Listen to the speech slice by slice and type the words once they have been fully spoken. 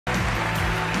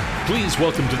Please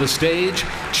welcome to the stage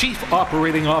Chief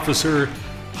Operating Officer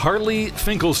Harley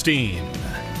Finkelstein.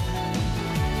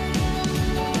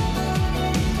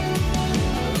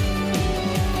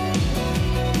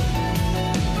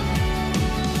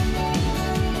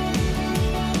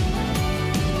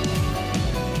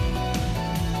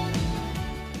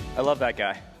 I love that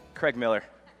guy, Craig Miller.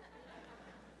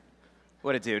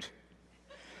 What a dude.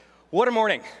 What a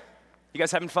morning. You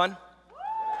guys having fun?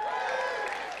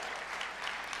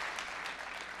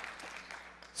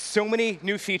 So many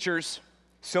new features,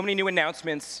 so many new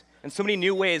announcements, and so many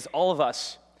new ways all of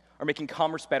us are making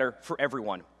commerce better for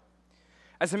everyone.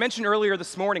 As I mentioned earlier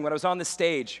this morning when I was on this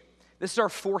stage, this is our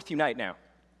fourth Unite now.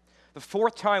 The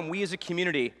fourth time we as a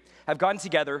community have gotten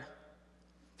together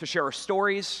to share our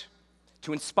stories,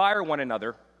 to inspire one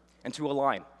another, and to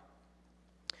align.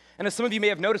 And as some of you may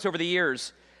have noticed over the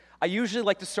years, I usually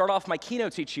like to start off my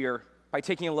keynotes each year by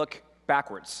taking a look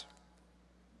backwards.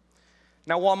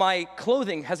 Now, while my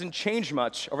clothing hasn't changed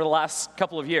much over the last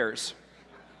couple of years,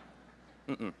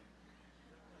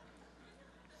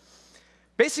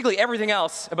 basically everything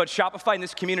else about Shopify and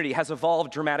this community has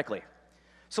evolved dramatically.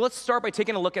 So let's start by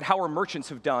taking a look at how our merchants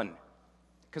have done,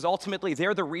 because ultimately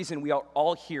they're the reason we are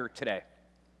all here today.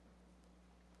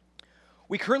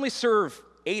 We currently serve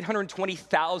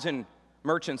 820,000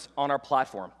 merchants on our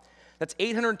platform. That's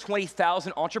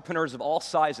 820,000 entrepreneurs of all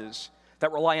sizes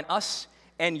that rely on us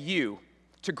and you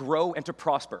to grow and to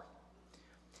prosper.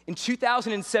 In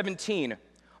 2017,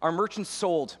 our merchants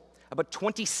sold about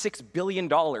 $26 billion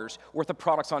worth of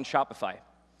products on Shopify.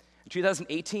 In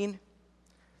 2018,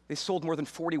 they sold more than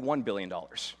 $41 billion.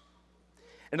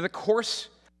 And in the course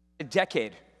of a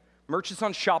decade, merchants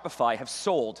on Shopify have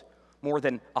sold more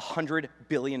than $100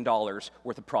 billion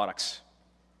worth of products.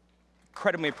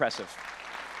 Incredibly impressive.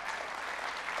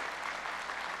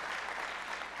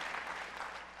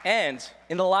 And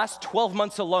in the last 12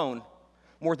 months alone,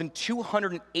 more than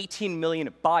 218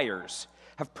 million buyers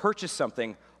have purchased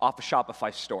something off a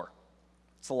Shopify store.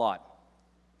 It's a lot.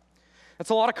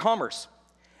 That's a lot of commerce.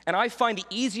 And I find the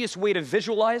easiest way to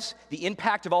visualize the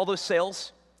impact of all those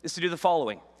sales is to do the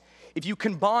following. If you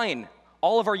combine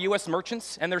all of our US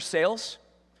merchants and their sales,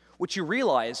 what you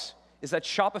realize is that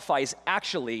Shopify is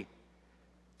actually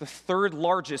the third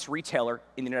largest retailer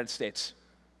in the United States.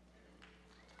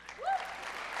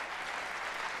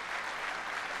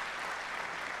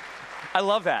 I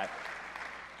love that.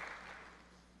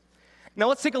 Now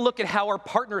let's take a look at how our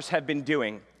partners have been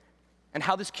doing and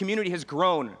how this community has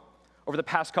grown over the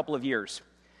past couple of years.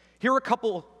 Here are a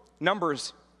couple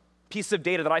numbers, pieces of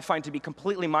data that I find to be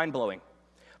completely mind-blowing.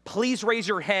 Please raise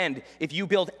your hand if you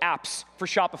build apps for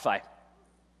Shopify.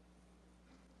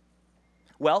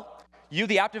 Well, you,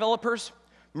 the app developers,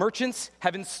 merchants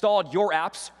have installed your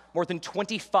apps more than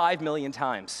 25 million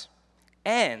times.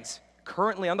 And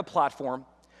currently on the platform,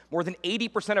 more than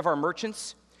 80% of our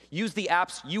merchants use the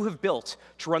apps you have built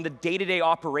to run the day-to-day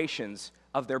operations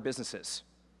of their businesses.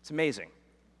 It's amazing.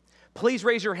 Please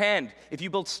raise your hand if you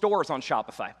build stores on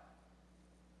Shopify.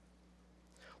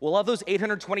 Well, of those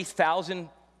 820,000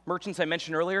 merchants I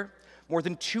mentioned earlier, more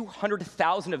than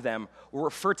 200,000 of them were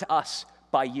referred to us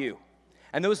by you.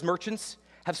 And those merchants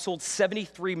have sold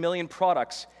 73 million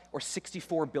products, or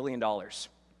 $64 billion.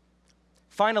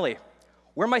 Finally,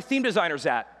 where are my theme designers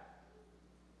at?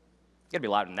 You gotta be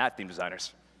louder than that, theme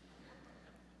designers.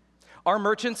 Our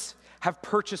merchants have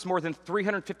purchased more than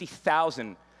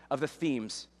 350,000 of the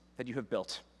themes that you have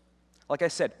built. Like I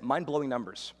said, mind-blowing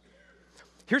numbers.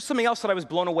 Here's something else that I was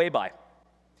blown away by.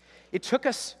 It took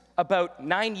us about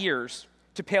 9 years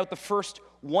to pay out the first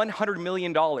 $100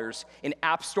 million in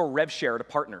App Store rev share to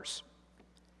partners,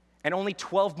 and only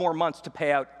 12 more months to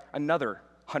pay out another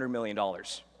 $100 million.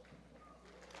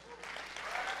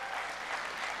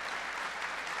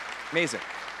 Amazing.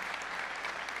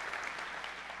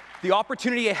 The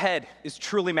opportunity ahead is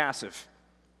truly massive.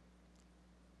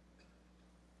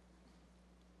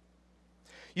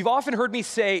 You've often heard me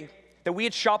say that we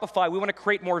at Shopify, we want to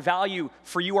create more value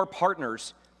for you, our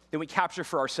partners, than we capture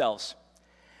for ourselves.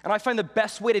 And I find the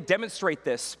best way to demonstrate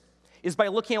this is by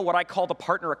looking at what I call the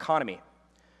partner economy.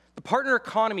 The partner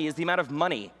economy is the amount of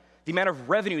money, the amount of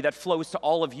revenue that flows to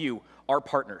all of you, our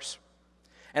partners.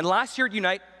 And last year at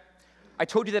Unite, I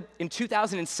told you that in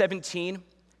 2017,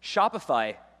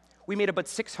 Shopify, we made about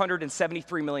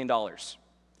 $673 million.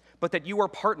 But that you, our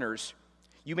partners,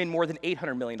 you made more than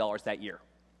 $800 million that year.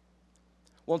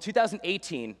 Well, in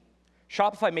 2018,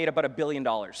 Shopify made about $1 billion.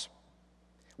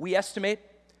 We estimate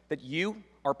that you,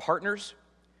 our partners,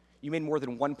 you made more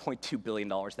than $1.2 billion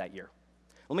that year.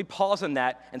 Let me pause on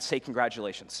that and say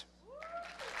congratulations.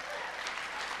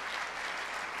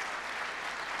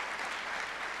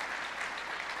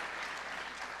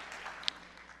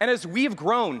 And as we've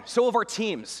grown, so have our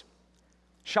teams.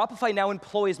 Shopify now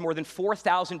employs more than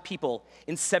 4,000 people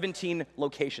in 17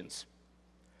 locations.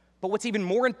 But what's even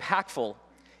more impactful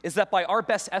is that by our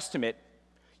best estimate,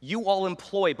 you all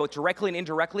employ, both directly and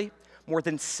indirectly, more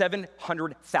than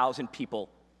 700,000 people.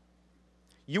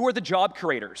 You are the job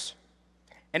creators.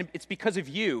 And it's because of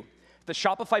you, the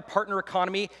Shopify partner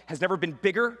economy has never been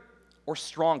bigger or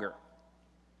stronger.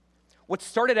 What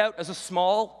started out as a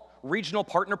small regional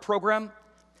partner program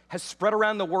has spread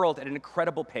around the world at an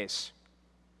incredible pace.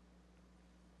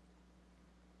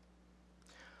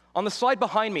 On the slide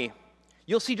behind me,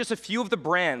 you'll see just a few of the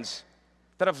brands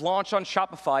that have launched on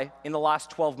Shopify in the last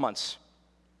 12 months.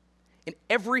 In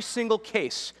every single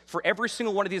case, for every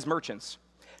single one of these merchants,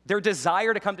 their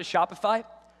desire to come to Shopify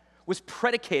was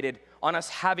predicated on us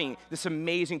having this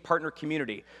amazing partner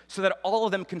community so that all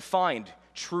of them can find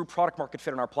true product market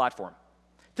fit on our platform.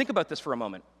 Think about this for a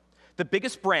moment. The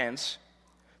biggest brands,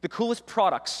 the coolest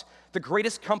products, the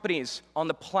greatest companies on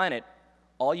the planet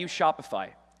all use Shopify.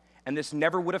 And this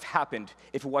never would have happened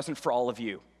if it wasn't for all of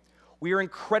you. We are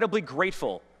incredibly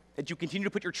grateful that you continue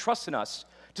to put your trust in us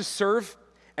to serve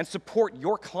and support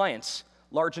your clients,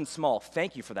 large and small.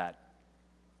 Thank you for that.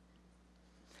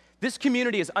 This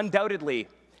community is undoubtedly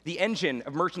the engine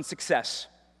of merchant success.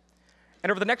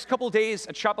 And over the next couple of days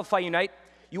at Shopify Unite,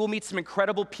 you will meet some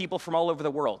incredible people from all over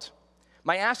the world.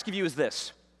 My ask of you is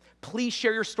this: please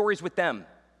share your stories with them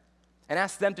and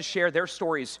ask them to share their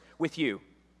stories with you.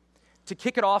 To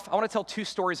kick it off, I want to tell two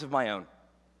stories of my own.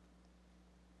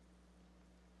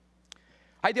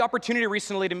 I had the opportunity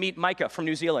recently to meet Micah from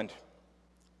New Zealand.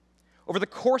 Over the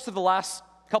course of the last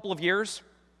couple of years,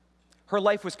 her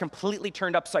life was completely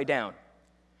turned upside down.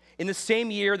 In the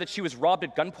same year that she was robbed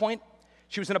at gunpoint,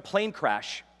 she was in a plane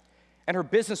crash, and her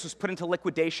business was put into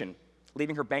liquidation,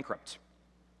 leaving her bankrupt.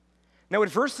 Now,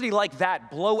 adversity like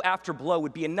that, blow after blow,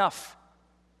 would be enough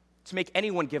to make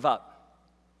anyone give up.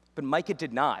 But Micah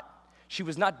did not. She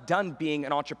was not done being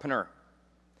an entrepreneur.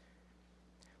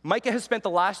 Micah has spent the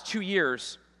last 2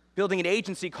 years building an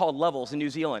agency called Levels in New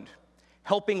Zealand,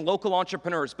 helping local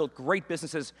entrepreneurs build great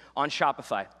businesses on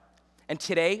Shopify. And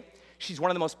today, she's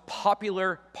one of the most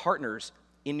popular partners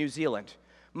in New Zealand.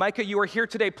 Micah, you are here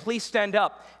today. Please stand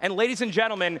up. And ladies and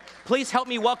gentlemen, please help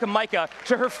me welcome Micah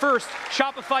to her first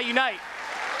Shopify Unite.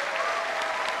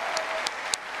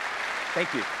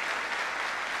 Thank you.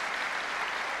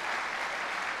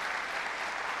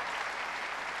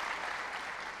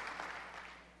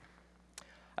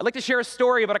 I'd like to share a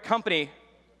story about a company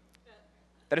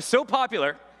that is so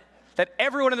popular that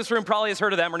everyone in this room probably has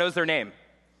heard of them or knows their name.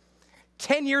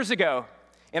 10 years ago,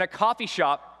 in a coffee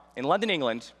shop in London,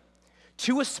 England,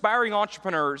 two aspiring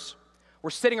entrepreneurs were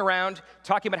sitting around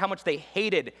talking about how much they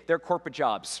hated their corporate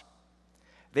jobs.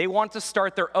 They wanted to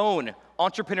start their own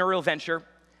entrepreneurial venture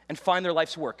and find their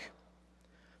life's work.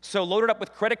 So loaded up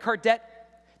with credit card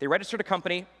debt, they registered a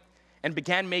company and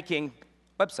began making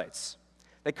websites.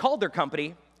 They called their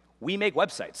company We Make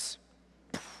Websites.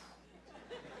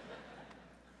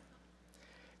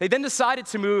 They then decided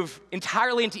to move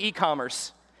entirely into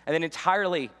e-commerce and then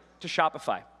entirely to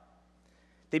Shopify.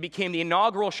 They became the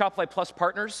inaugural Shopify Plus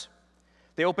partners.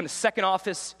 They opened a second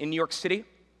office in New York City,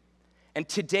 and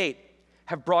to date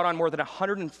have brought on more than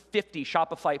 150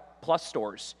 Shopify Plus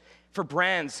stores for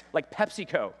brands like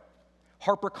PepsiCo,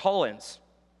 HarperCollins,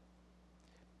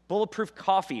 Bulletproof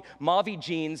Coffee, Mavi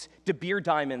Jeans, De Beer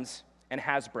Diamonds, and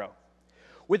Hasbro.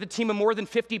 With a team of more than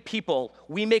 50 people,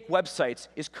 We Make Websites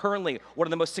is currently one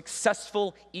of the most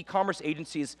successful e-commerce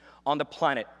agencies on the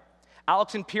planet.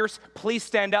 Alex and Pierce, please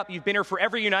stand up. You've been here for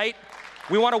every Unite.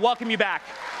 We want to welcome you back.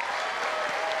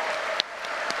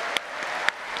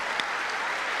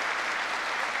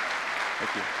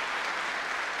 Thank you.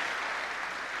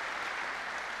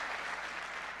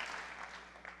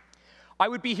 I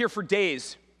would be here for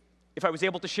days if I was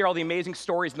able to share all the amazing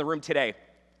stories in the room today,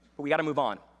 but we got to move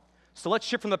on. So let's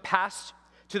shift from the past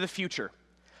to the future.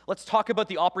 Let's talk about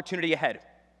the opportunity ahead.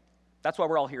 That's why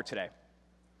we're all here today.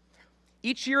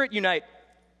 Each year at Unite,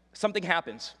 something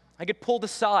happens. I get pulled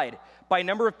aside by a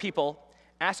number of people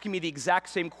asking me the exact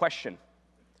same question.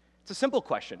 It's a simple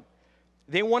question.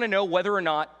 They want to know whether or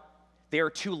not they are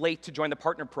too late to join the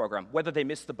partner program, whether they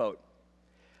missed the boat.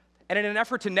 And in an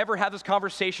effort to never have this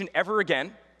conversation ever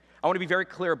again, I want to be very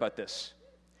clear about this.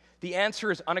 The answer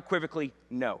is unequivocally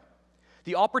no.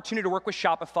 The opportunity to work with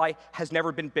Shopify has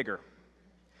never been bigger.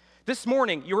 This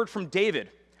morning, you heard from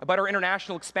David about our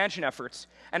international expansion efforts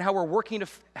and how we're working to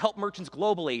help merchants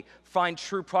globally find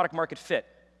true product market fit.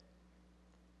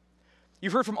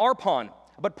 You've heard from Arpan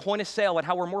about point of sale and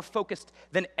how we're more focused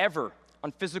than ever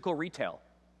on physical retail.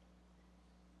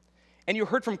 And you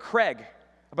heard from Craig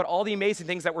about all the amazing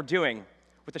things that we're doing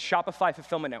with the Shopify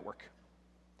Fulfillment Network.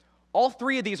 All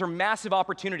three of these are massive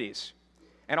opportunities,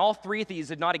 and all three of these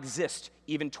did not exist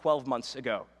even 12 months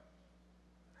ago.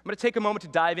 I'm going to take a moment to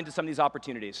dive into some of these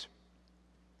opportunities.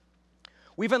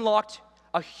 We've unlocked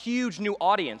a huge new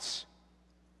audience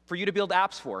for you to build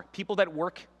apps for, people that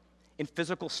work in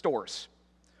physical stores.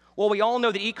 While we all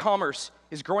know that e-commerce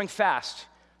is growing fast,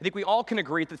 I think we all can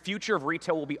agree that the future of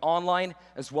retail will be online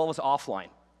as well as offline.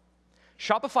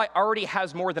 Shopify already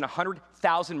has more than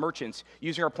 100,000 merchants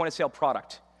using our point-of-sale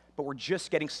product, but we're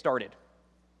just getting started.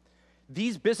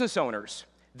 These business owners,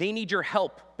 they need your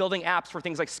help building apps for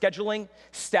things like scheduling,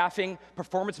 staffing,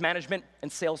 performance management,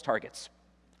 and sales targets.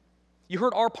 You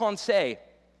heard Arpan say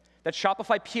that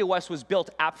Shopify POS was built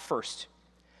app first.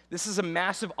 This is a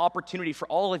massive opportunity for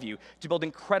all of you to build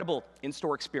incredible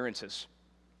in-store experiences.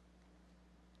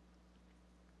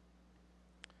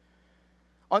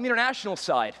 On the international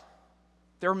side,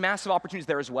 there are massive opportunities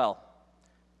there as well.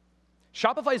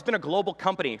 Shopify has been a global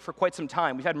company for quite some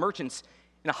time. We've had merchants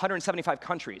in 175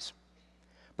 countries.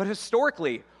 But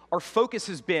historically, our focus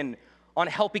has been on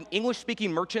helping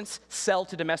English-speaking merchants sell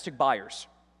to domestic buyers.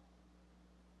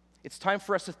 It's time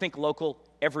for us to think local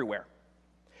everywhere.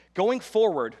 Going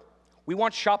forward, we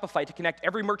want Shopify to connect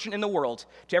every merchant in the world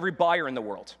to every buyer in the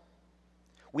world.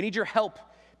 We need your help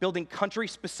building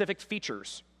country-specific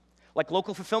features like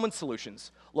local fulfillment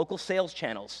solutions, local sales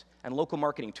channels, and local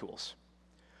marketing tools.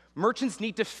 Merchants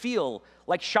need to feel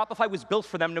like Shopify was built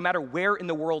for them no matter where in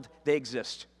the world they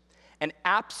exist. And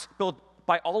apps built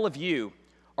by all of you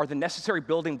are the necessary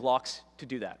building blocks to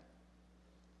do that.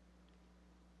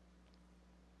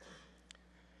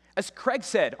 As Craig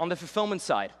said on the fulfillment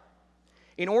side,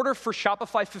 in order for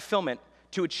Shopify Fulfillment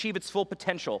to achieve its full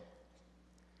potential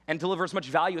and deliver as much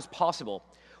value as possible,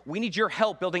 we need your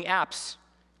help building apps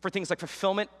for things like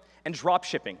fulfillment and drop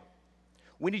shipping.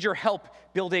 We need your help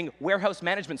building warehouse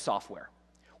management software.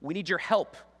 We need your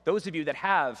help, those of you that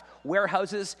have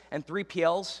warehouses and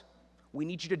 3PLs, we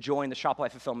need you to join the Shopify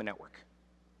Fulfillment Network.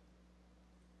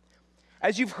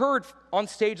 As you've heard on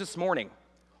stage this morning,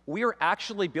 we are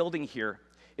actually building here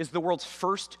is the world's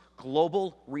first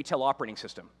global retail operating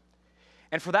system.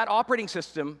 And for that operating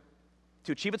system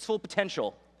to achieve its full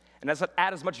potential and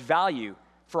add as much value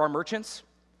for our merchants,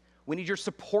 we need your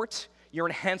support, your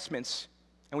enhancements,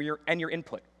 and your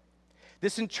input.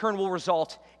 This, in turn, will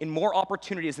result in more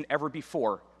opportunities than ever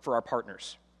before for our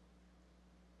partners.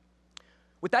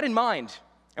 With that in mind,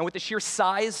 and with the sheer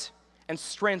size and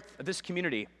strength of this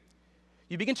community,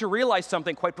 you begin to realize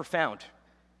something quite profound.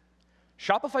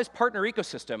 Shopify's partner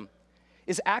ecosystem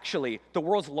is actually the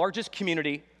world's largest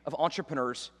community of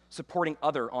entrepreneurs supporting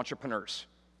other entrepreneurs.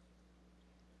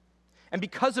 And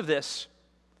because of this,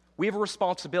 we have a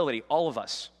responsibility, all of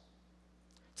us.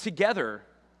 Together,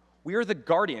 we are the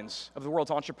guardians of the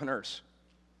world's entrepreneurs.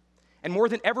 And more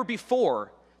than ever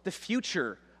before, the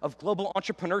future of global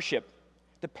entrepreneurship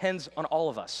depends on all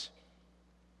of us.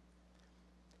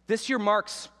 This year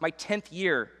marks my 10th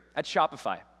year at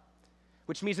Shopify,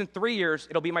 which means in 3 years,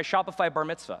 it'll be my Shopify bar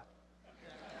mitzvah.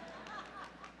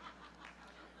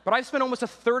 But I've spent almost a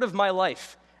third of my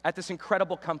life at this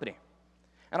incredible company.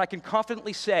 And I can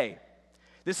confidently say,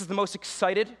 this is the most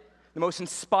excited, the most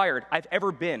inspired I've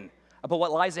ever been about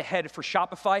what lies ahead for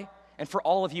Shopify and for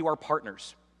all of you, our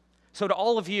partners. So to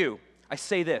all of you, I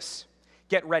say this,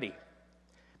 get ready,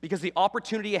 because the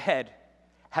opportunity ahead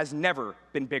has never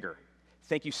been bigger.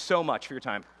 Thank you so much for your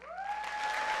time.